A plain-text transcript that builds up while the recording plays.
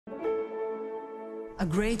A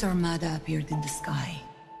great armada appeared in the sky,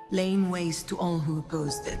 laying waste to all who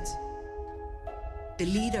opposed it. The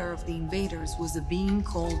leader of the invaders was a being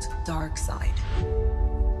called Darkseid.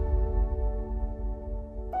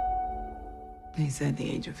 They said the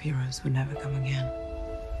Age of Heroes would never come again.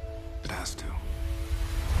 It has to.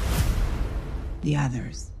 The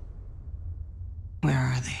others, where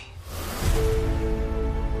are they?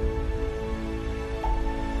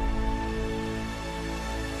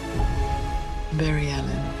 Barry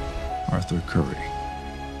Allen. Arthur Curry.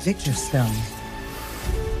 Victor Stone.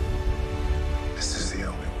 This is the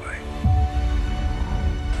only way.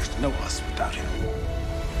 There's no us without him.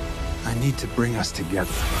 I need to bring us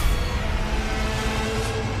together.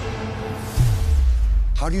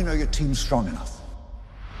 How do you know your team's strong enough?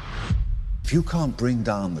 If you can't bring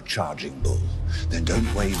down the charging bull, then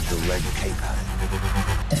don't wave the red cape at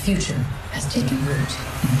it. The future has taken root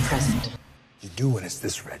in the present. You do when it's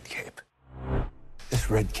this red cape. This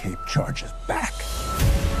red cape charges back.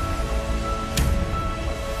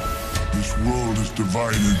 This world is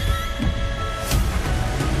divided.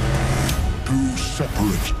 Too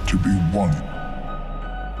separate to be one.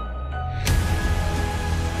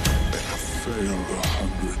 They have failed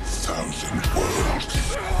 100,000 worlds.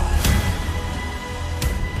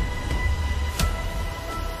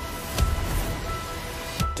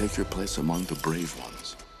 Take your place among the brave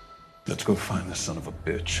ones. Let's go find the son of a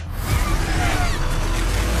bitch.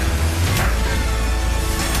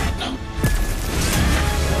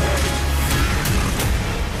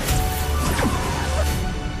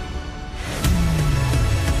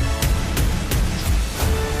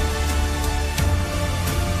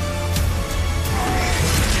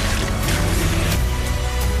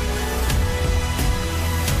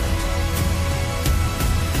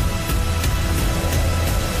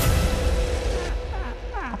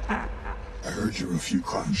 I heard you're a few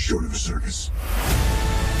clowns short of a circus.